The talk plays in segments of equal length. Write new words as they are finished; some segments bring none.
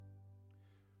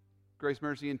Grace,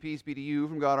 mercy, and peace be to you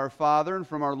from God our Father and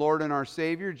from our Lord and our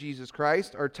Savior, Jesus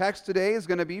Christ. Our text today is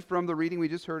going to be from the reading we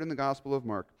just heard in the Gospel of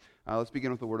Mark. Let's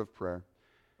begin with a word of prayer.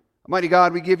 Almighty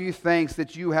God, we give you thanks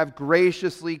that you have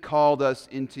graciously called us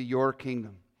into your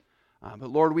kingdom. But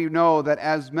Lord, we know that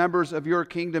as members of your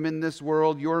kingdom in this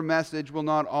world, your message will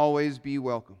not always be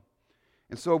welcome.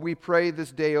 And so we pray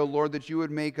this day, O Lord, that you would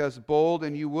make us bold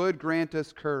and you would grant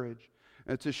us courage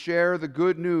to share the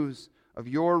good news of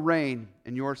your reign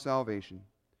and your salvation.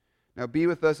 Now be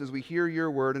with us as we hear your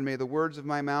word, and may the words of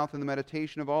my mouth and the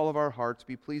meditation of all of our hearts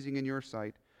be pleasing in your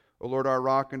sight, O Lord, our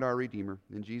rock and our redeemer.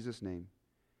 In Jesus' name,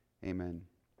 amen.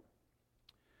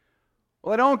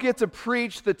 Well, I don't get to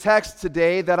preach the text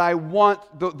today that I want,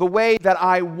 the way that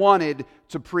I wanted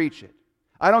to preach it.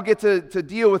 I don't get to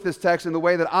deal with this text in the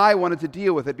way that I wanted to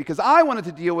deal with it, because I wanted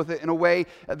to deal with it in a way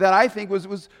that I think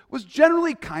was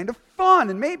generally kind of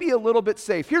fun and maybe a little bit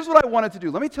safe. Here's what I wanted to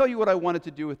do. Let me tell you what I wanted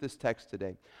to do with this text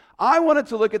today. I wanted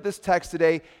to look at this text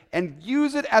today and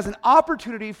use it as an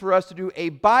opportunity for us to do a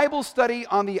Bible study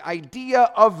on the idea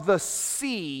of the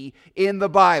sea in the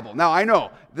Bible. Now, I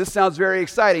know this sounds very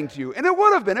exciting to you, and it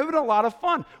would have been. It would have been a lot of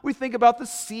fun. We think about the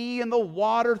sea and the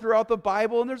water throughout the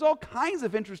Bible, and there's all kinds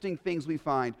of interesting things we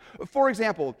find. For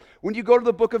example, when you go to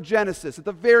the book of Genesis, at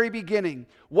the very beginning,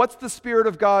 what's the Spirit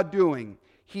of God doing?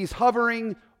 He's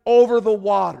hovering over the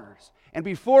waters. And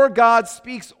before God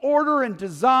speaks order and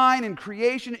design and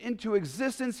creation into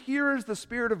existence, here is the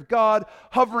Spirit of God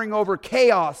hovering over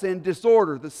chaos and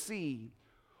disorder, the sea.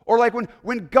 Or like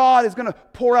when God is going to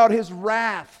pour out his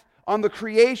wrath on the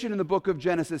creation in the book of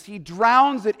Genesis, he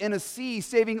drowns it in a sea,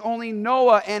 saving only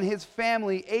Noah and his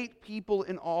family, 8 people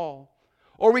in all.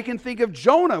 Or we can think of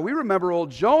Jonah. We remember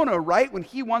old Jonah, right? When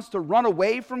he wants to run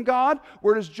away from God,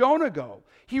 where does Jonah go?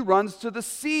 He runs to the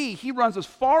sea. He runs as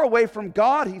far away from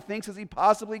God, he thinks, as he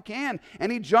possibly can.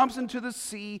 And he jumps into the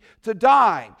sea to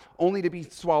die, only to be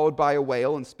swallowed by a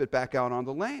whale and spit back out on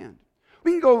the land.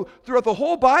 We can go throughout the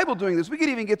whole Bible doing this. We could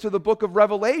even get to the book of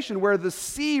Revelation, where the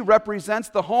sea represents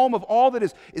the home of all that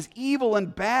is evil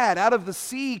and bad. Out of the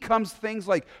sea comes things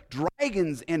like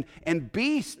dragons and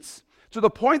beasts, to the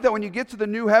point that when you get to the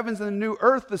new heavens and the new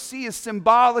earth, the sea is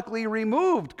symbolically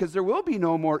removed because there will be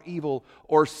no more evil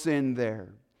or sin there.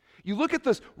 You look at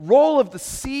this role of the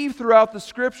sea throughout the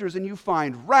scriptures and you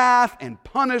find wrath and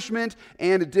punishment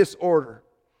and disorder.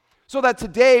 So that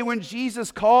today when Jesus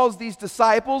calls these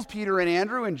disciples, Peter and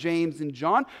Andrew and James and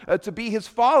John, to be his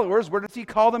followers, where does he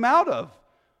call them out of?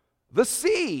 The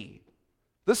Sea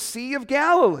of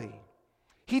Galilee.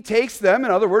 He takes them,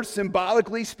 in other words,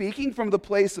 symbolically speaking, from the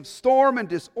place of storm and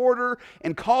disorder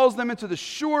and calls them into the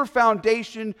sure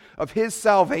foundation of his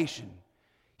salvation.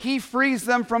 He frees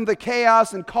them from the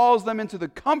chaos and calls them into the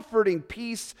comforting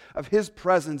peace of his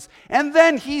presence. And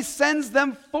then he sends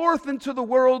them forth into the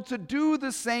world to do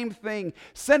the same thing,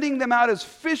 sending them out as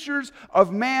fishers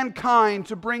of mankind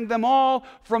to bring them all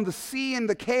from the sea and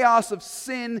the chaos of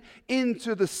sin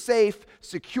into the safe,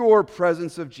 secure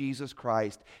presence of Jesus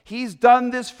Christ. He's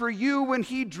done this for you when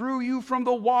he drew you from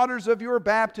the waters of your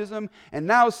baptism and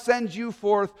now sends you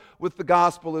forth with the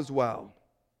gospel as well.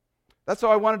 That's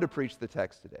how I wanted to preach the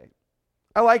text today.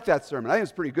 I like that sermon. I think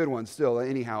it's a pretty good one still.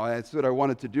 Anyhow, that's what I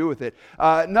wanted to do with it.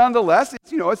 Nonetheless,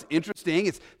 it's interesting.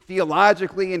 It's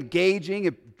theologically engaging.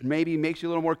 It maybe makes you a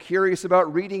little more curious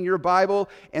about reading your Bible.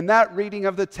 And that reading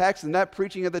of the text and that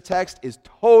preaching of the text is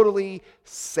totally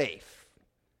safe.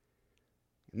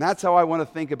 And that's how I want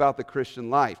to think about the Christian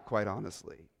life, quite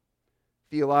honestly.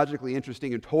 Theologically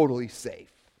interesting and totally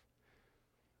safe.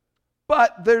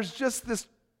 But there's just this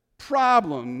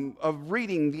problem of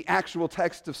reading the actual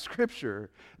text of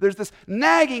Scripture. There's this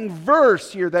nagging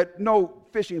verse here that, no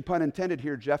fishing pun intended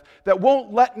here, Jeff, that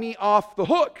won't let me off the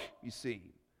hook, you see.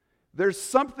 There's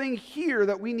something here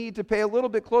that we need to pay a little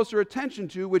bit closer attention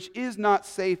to, which is not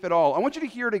safe at all. I want you to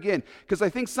hear it again, because I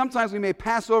think sometimes we may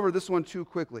pass over this one too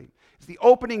quickly. It's the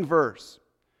opening verse.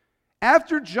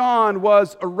 After John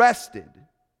was arrested,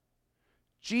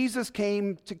 Jesus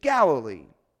came to Galilee,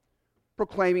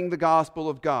 proclaiming the gospel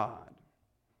of God.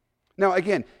 Now,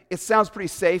 again, it sounds pretty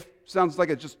safe, sounds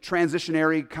like a just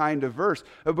transitionary kind of verse,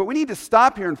 but we need to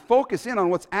stop here and focus in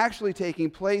on what's actually taking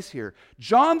place here.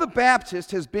 John the Baptist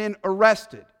has been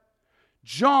arrested.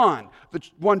 John, the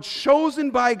one chosen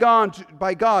by God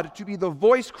to be the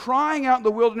voice crying out in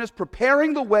the wilderness,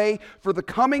 preparing the way for the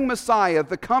coming Messiah,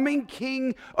 the coming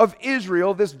King of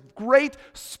Israel, this great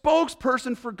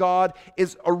spokesperson for God,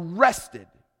 is arrested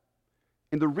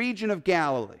in the region of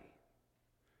Galilee.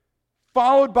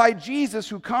 followed by Jesus,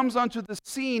 who comes onto the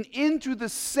scene into the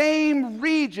same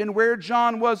region where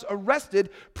John was arrested,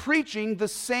 preaching the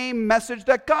same message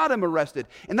that got him arrested.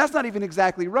 And that's not even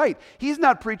exactly right. He's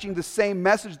not preaching the same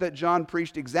message that John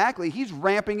preached exactly. He's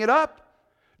ramping it up.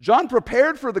 John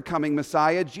prepared for the coming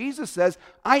Messiah. Jesus says,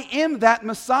 I am that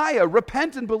Messiah.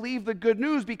 Repent and believe the good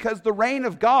news, because the reign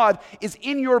of God is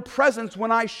in your presence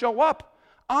when I show up.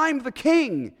 I'm the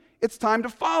king. It's time to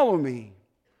follow me.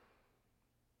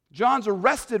 John's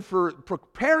arrested for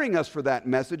preparing us for that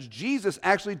message. Jesus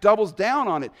actually doubles down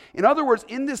on it. In other words,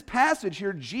 in this passage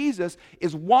here, Jesus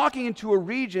is walking into a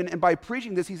region, and by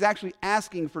preaching this, he's actually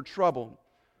asking for trouble.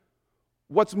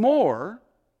 What's more,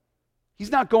 he's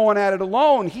not going at it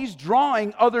alone. He's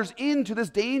drawing others into this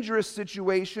dangerous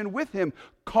situation with him,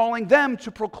 calling them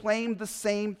to proclaim the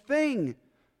same thing.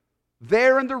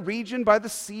 There in the region by the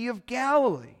Sea of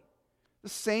Galilee, the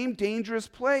same dangerous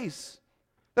place.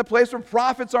 The place where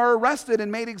prophets are arrested and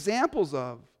made examples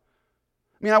of.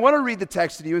 I mean, I want to read the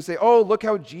text to you and say, oh, look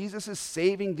how Jesus is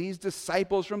saving these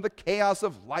disciples from the chaos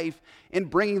of life and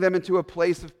bringing them into a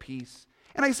place of peace.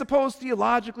 And I suppose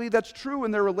theologically that's true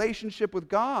in their relationship with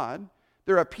God.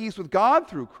 They're at peace with God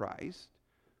through Christ.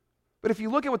 But if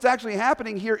you look at what's actually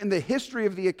happening here in the history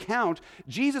of the account,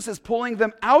 Jesus is pulling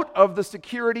them out of the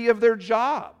security of their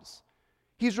jobs.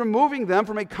 He's removing them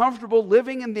from a comfortable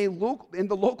living in the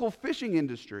local fishing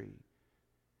industry.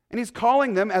 And he's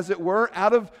calling them, as it were,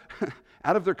 out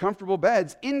of their comfortable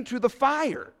beds into the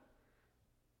fire.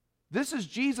 This is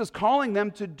Jesus calling them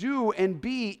to do and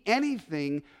be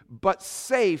anything but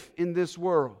safe in this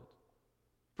world.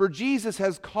 For Jesus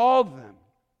has called them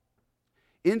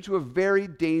into a very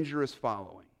dangerous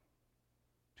following,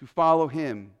 to follow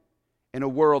him in a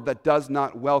world that does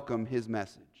not welcome his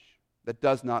message, that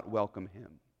does not welcome him.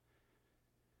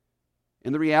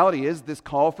 And the reality is, this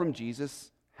call from Jesus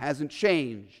hasn't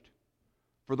changed.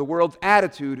 For the world's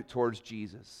attitude towards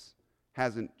Jesus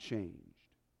hasn't changed.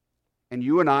 And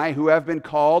you and I, who have been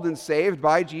called and saved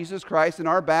by Jesus Christ in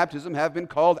our baptism, have been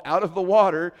called out of the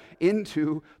water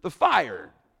into the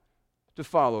fire to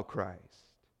follow Christ.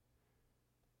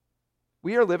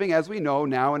 We are living, as we know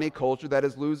now, in a culture that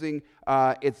is losing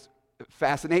its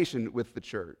fascination with the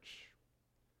church.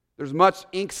 There's much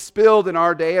ink spilled in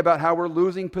our day about how we're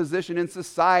losing position in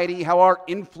society, how our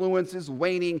influence is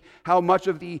waning, how much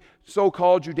of the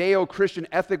so-called Judeo-Christian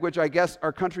ethic, which I guess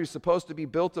our country is supposed to be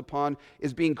built upon,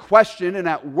 is being questioned, and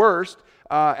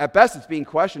at best it's being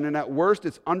questioned, and at worst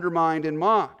it's undermined and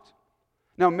mocked.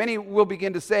 Now, many will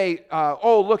begin to say,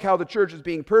 oh, look how the church is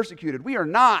being persecuted. We are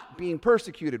not being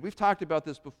persecuted. We've talked about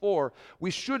this before. We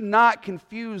should not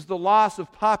confuse the loss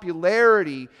of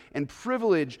popularity and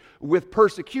privilege with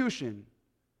persecution.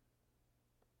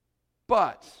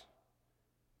 But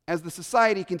as the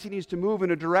society continues to move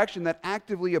in a direction that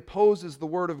actively opposes the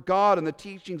Word of God and the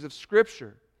teachings of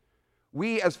Scripture,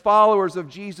 we, as followers of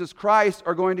Jesus Christ,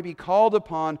 are going to be called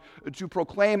upon to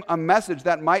proclaim a message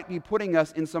that might be putting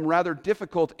us in some rather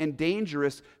difficult and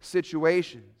dangerous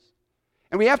situations.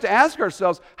 And we have to ask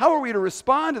ourselves, how are we to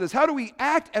respond to this? How do we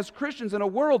act as Christians in a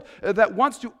world that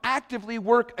wants to actively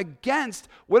work against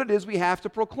what it is we have to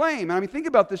proclaim? And I mean, think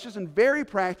about this just in very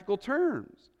practical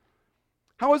terms.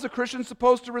 How is a Christian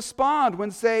supposed to respond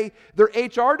when, say, their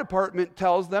HR department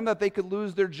tells them that they could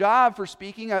lose their job for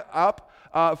speaking up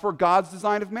for God's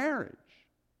design of marriage?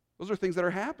 Those are things that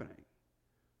are happening.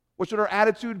 What should our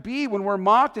attitude be when we're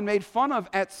mocked and made fun of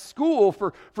at school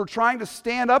for trying to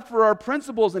stand up for our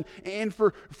principles and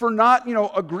for not,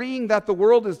 agreeing that the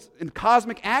world is a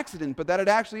cosmic accident, but that it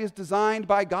actually is designed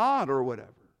by God or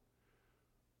whatever?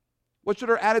 What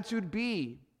should our attitude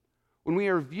be when we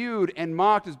are viewed and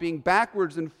mocked as being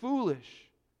backwards and foolish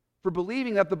for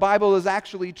believing that the Bible is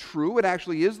actually true, it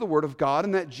actually is the Word of God,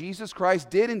 and that Jesus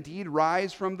Christ did indeed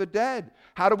rise from the dead?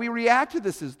 How do we react to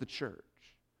this as the church?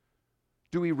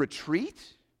 Do we retreat?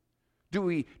 Do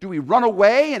we run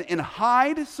away and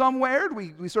hide somewhere? Do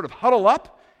we sort of huddle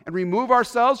up and remove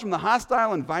ourselves from the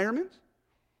hostile environment?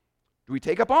 Do we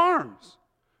take up arms?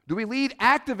 Do we lead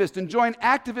activists and join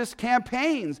activist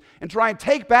campaigns and try and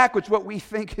take back what we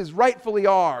think is rightfully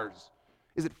ours?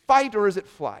 Is it fight or is it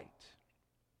flight?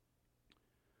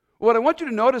 What I want you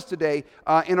to notice today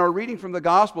in our reading from the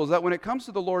Gospel is that when it comes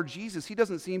to the Lord Jesus, he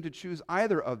doesn't seem to choose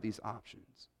either of these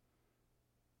options.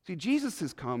 See, Jesus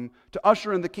has come to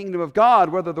usher in the kingdom of God,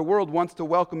 whether the world wants to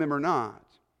welcome him or not.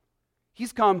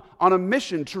 He's come on a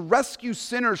mission to rescue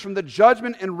sinners from the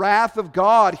judgment and wrath of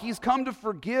God. He's come to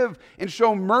forgive and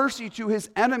show mercy to his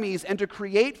enemies and to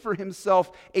create for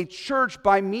himself a church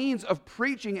by means of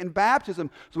preaching and baptism.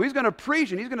 So he's going to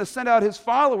preach and he's going to send out his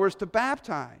followers to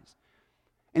baptize.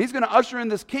 And he's going to usher in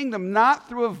this kingdom not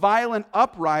through a violent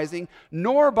uprising,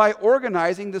 nor by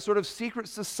organizing this sort of secret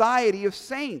society of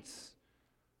saints.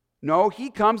 No, he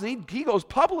comes and he goes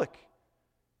public.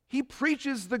 He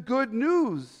preaches the good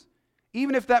news,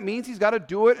 even if that means he's got to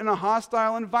do it in a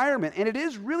hostile environment. And it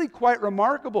is really quite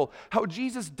remarkable how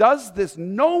Jesus does this,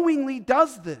 knowingly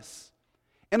does this,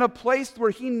 in a place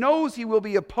where he knows he will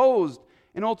be opposed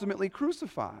and ultimately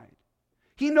crucified.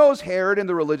 He knows Herod and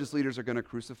the religious leaders are going to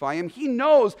crucify him. He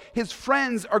knows his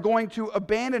friends are going to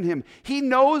abandon him. He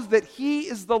knows that he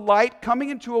is the light coming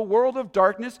into a world of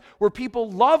darkness where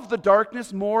people love the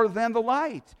darkness more than the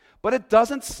light. But it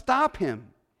doesn't stop him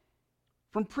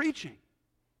from preaching.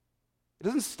 It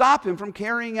doesn't stop him from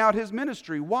carrying out his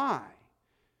ministry. Why?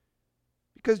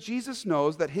 Because Jesus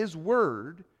knows that his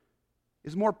word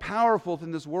is more powerful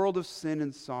than this world of sin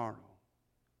and sorrow.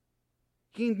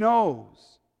 He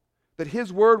knows that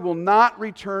his word will not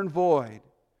return void,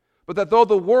 but that though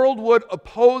the world would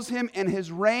oppose him and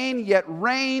his reign, yet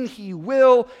reign he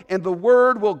will, and the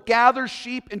word will gather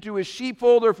sheep into his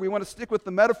sheepfold, or if we want to stick with the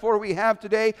metaphor we have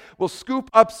today, will scoop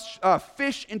up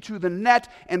fish into the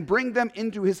net and bring them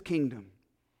into his kingdom.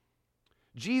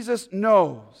 Jesus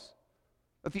knows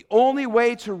that the only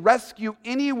way to rescue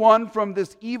anyone from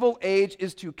this evil age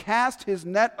is to cast his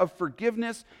net of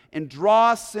forgiveness and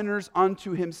draw sinners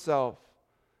unto himself.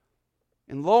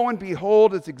 And lo and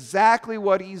behold, it's exactly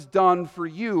what he's done for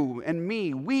you and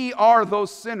me. We are those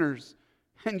sinners,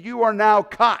 and you are now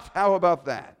caught. How about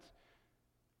that?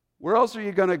 Where else are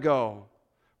you going to go?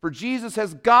 For Jesus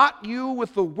has got you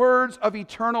with the words of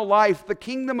eternal life. The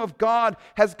kingdom of God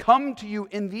has come to you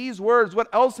in these words.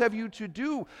 What else have you to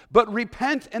do but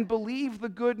repent and believe the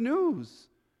good news?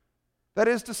 That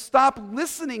is, to stop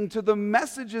listening to the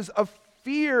messages of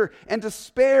fear and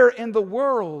despair in the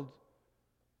world,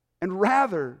 and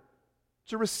rather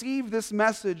to receive this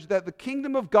message that the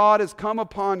kingdom of God has come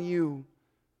upon you,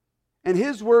 and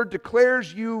his word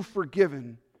declares you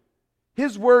forgiven.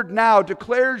 His word now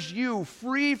declares you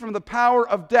free from the power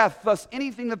of death. Thus,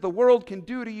 anything that the world can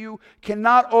do to you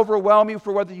cannot overwhelm you,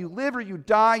 for whether you live or you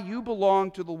die, you belong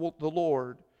to the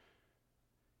Lord.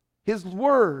 His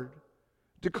word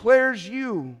declares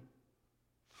you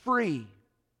free.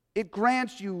 It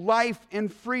grants you life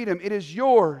and freedom. It is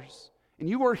yours. And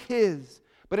you are his,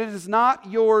 but it is not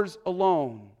yours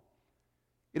alone.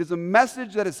 It is a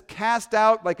message that is cast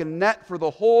out like a net for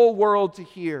the whole world to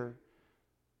hear.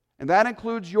 And that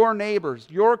includes your neighbors,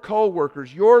 your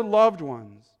co-workers, your loved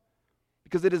ones.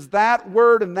 Because it is that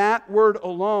word and that word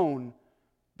alone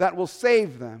that will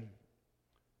save them.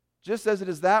 Just as it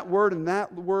is that word and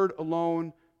that word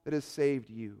alone that has saved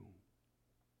you.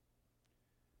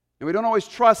 And we don't always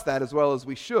trust that as well as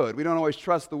we should. We don't always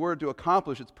trust the word to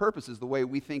accomplish its purposes the way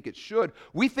we think it should.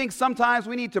 We think sometimes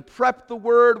we need to prep the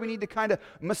word. We need to kind of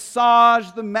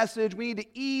massage the message. We need to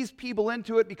ease people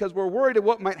into it because we're worried of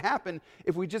what might happen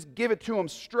if we just give it to them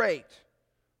straight.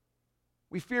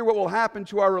 We fear what will happen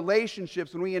to our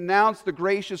relationships when we announce the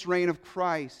gracious reign of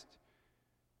Christ.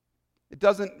 It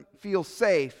doesn't feel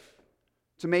safe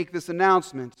to make this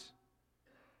announcement,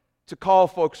 to call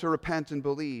folks to repent and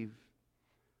believe.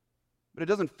 But it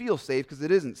doesn't feel safe because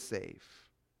it isn't safe.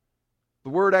 The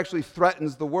word actually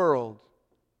threatens the world,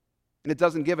 and it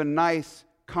doesn't give a nice,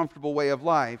 comfortable way of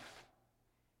life.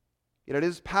 Yet it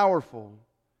is powerful,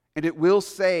 and it will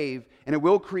save, and it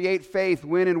will create faith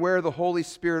when and where the Holy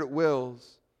Spirit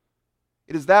wills.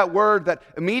 It is that word that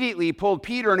immediately pulled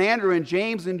Peter and Andrew and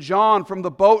James and John from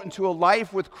the boat into a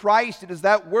life with Christ. It is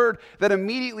that word that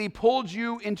immediately pulled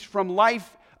you from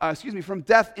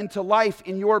death into life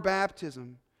in your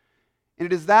baptism.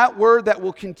 And it is that word that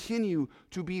will continue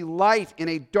to be light in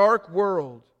a dark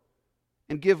world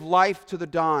and give life to the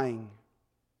dying.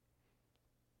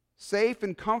 Safe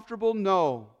and comfortable?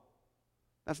 No.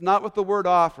 That's not what the word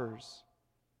offers.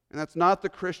 And that's not the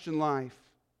Christian life.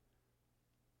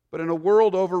 But in a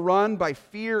world overrun by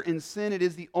fear and sin, it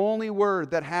is the only word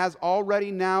that has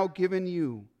already now given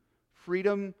you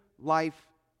freedom, life,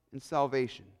 and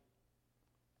salvation.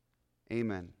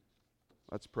 Amen.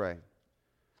 Let's pray.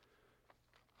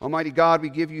 Almighty God, we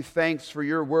give you thanks for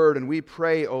your word, and we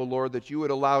pray, O Lord, that you would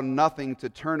allow nothing to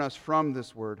turn us from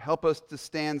this word. Help us to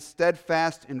stand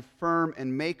steadfast and firm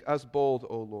and make us bold,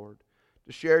 O Lord,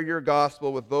 to share your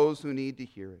gospel with those who need to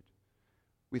hear it.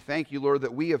 We thank you, Lord,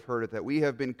 that we have heard it, that we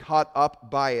have been caught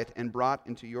up by it and brought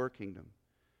into your kingdom.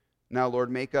 Now, Lord,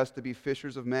 make us to be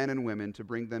fishers of men and women to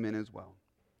bring them in as well.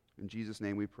 In Jesus'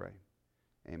 name we pray.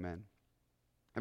 Amen.